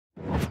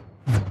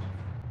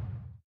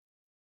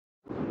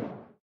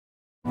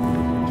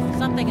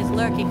Something is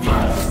lurking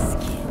beneath his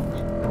skin.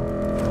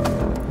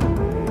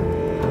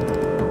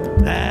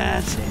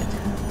 That's it.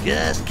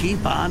 Just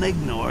keep on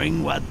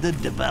ignoring what the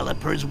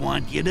developers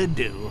want you to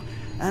do,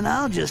 and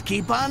I'll just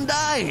keep on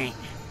dying.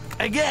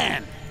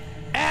 Again.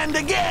 And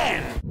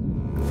again!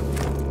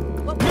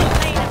 What we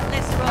made of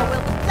this role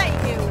will play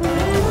you!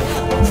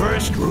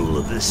 First rule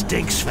of the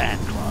Stakes fan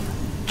club.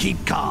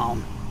 Keep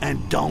calm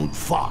and don't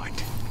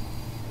fart.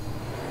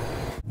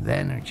 The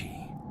energy.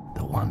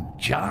 The one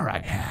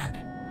Jarag had.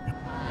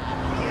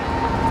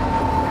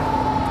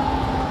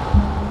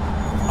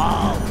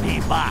 I'll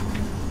be back.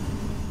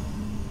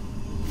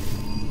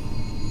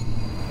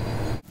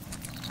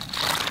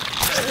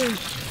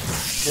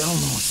 Still no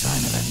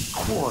sign of any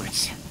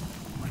quartz.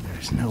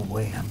 There's no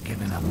way I'm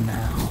giving up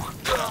now.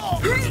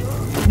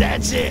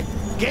 That's it.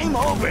 Game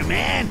over,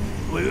 man.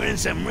 We're in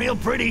some real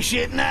pretty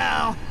shit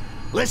now.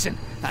 Listen,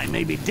 I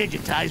may be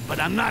digitized, but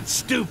I'm not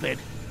stupid.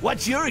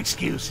 What's your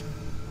excuse?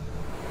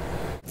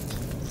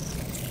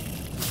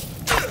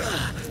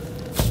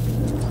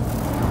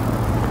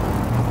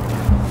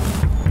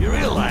 You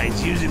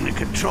realize using the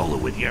controller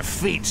with your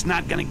feet's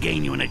not gonna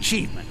gain you an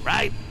achievement,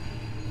 right?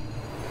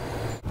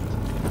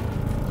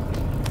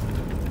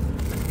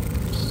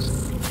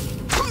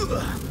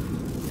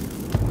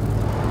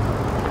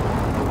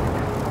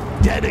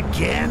 Dead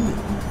again?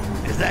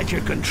 Is that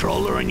your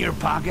controller in your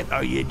pocket, or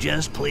are you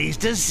just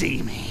pleased to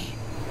see me?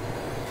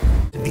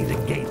 To be the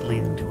gate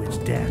leading to its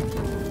den.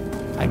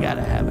 I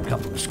gotta have a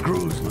couple of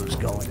screws loose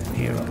going in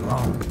here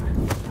alone.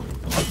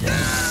 But then,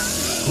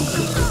 who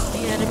could...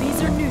 The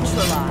enemies are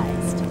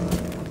neutralized.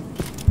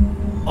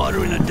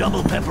 Ordering a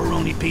double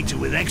pepperoni pizza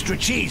with extra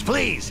cheese,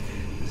 please.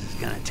 This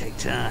is gonna take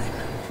time.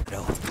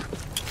 Go.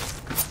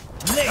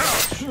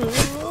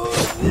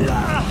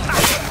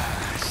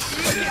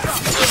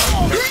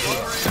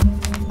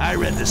 I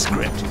read the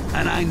script,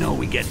 and I know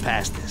we get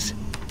past this.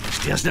 It's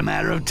just a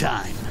matter of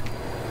time.